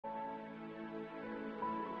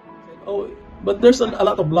Oh, but there's a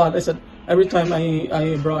lot of blood. I said, every time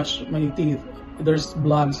I brush my teeth, there's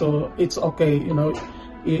blood, so it's okay, you know,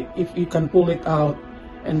 if you can pull it out,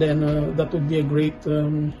 and then that would be a great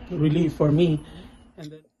relief for me.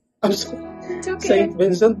 And then I'm It's okay. Saint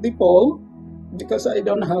Vincent de Paul, because I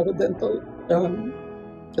don't have a dental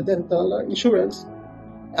insurance.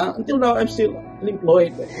 Until now, I'm still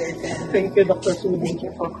unemployed. Thank you, Dr. Sudi. Thank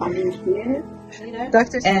you for coming here.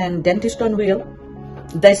 Doctor and dentist on wheel.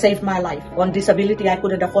 They saved my life. On disability, I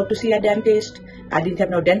couldn't afford to see a dentist. I didn't have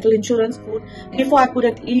no dental insurance. Food. Before, I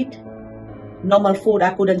couldn't eat normal food.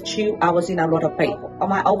 I couldn't chew. I was in a lot of pain.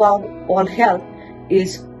 My overall health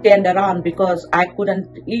is turned around because I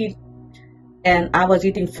couldn't eat, and I was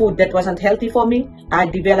eating food that wasn't healthy for me. I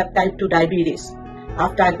developed type 2 diabetes.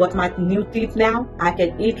 After I got my new teeth now, I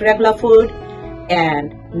can eat regular food,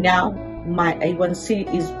 and now my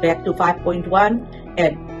A1C is back to 5.1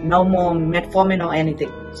 and no more metformin or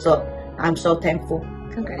anything. So I'm so thankful.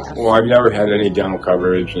 Congratulations. Well, I've never had any dental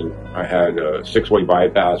coverage, and I had a 6-way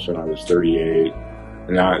bypass when I was 38,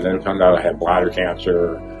 and then I found out I had bladder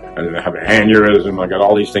cancer, and then I have an aneurysm. I got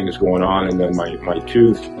all these things going on, and then my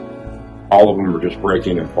tooth, all of them are just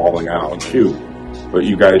breaking and falling out too. But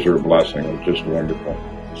you guys are a blessing. It's just wonderful.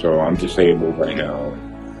 So I'm disabled right now.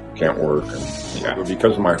 Can't work. And, yeah. But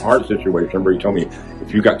because of my heart situation, everybody told me,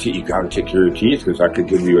 if you got teeth, you got to take care of your teeth, because I could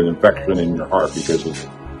give you an infection in your heart because of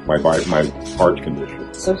my heart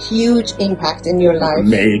condition. So huge impact in your life.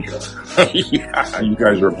 Major. Yeah, you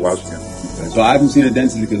guys are a blessing. So I haven't seen a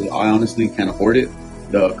dentist because I honestly can't afford it.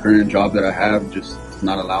 The current job that I have just does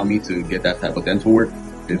not allow me to get that type of dental work.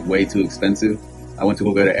 It's way too expensive. I went to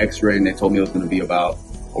go get an x-ray, and they told me it was going to be about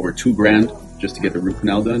over $2,000 just to get the root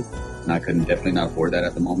canal done. And I couldn't definitely not afford that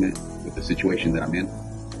at the moment with the situation that I'm in.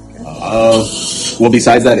 Well,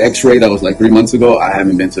 besides that x-ray that was like 3 months ago, I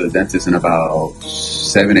haven't been to the dentist in about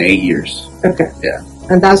 7 to 8 years. Okay. Yeah.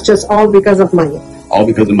 And that's just all because of money. All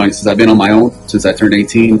because of money. Since I've been on my own, since I turned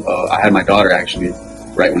 18, I had my daughter actually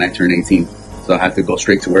right when I turned 18. So I had to go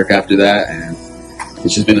straight to work after that, and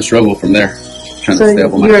it's just been a struggle from there. Trying to stay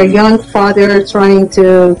up on my you're a feet. young father trying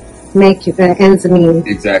to make ends meet.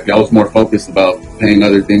 Exactly. I was more focused about paying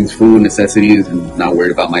other things, food, necessities, and not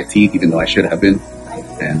worried about my teeth, even though I should have been.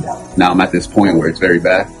 And now I'm at this point where it's very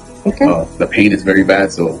bad. Okay. The pain is very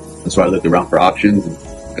bad, so that's why I looked around for options. And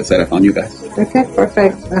like I said, I found you guys. Okay,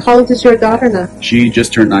 perfect. How old is your daughter now? She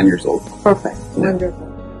just turned 9 years old. Perfect. Wonderful.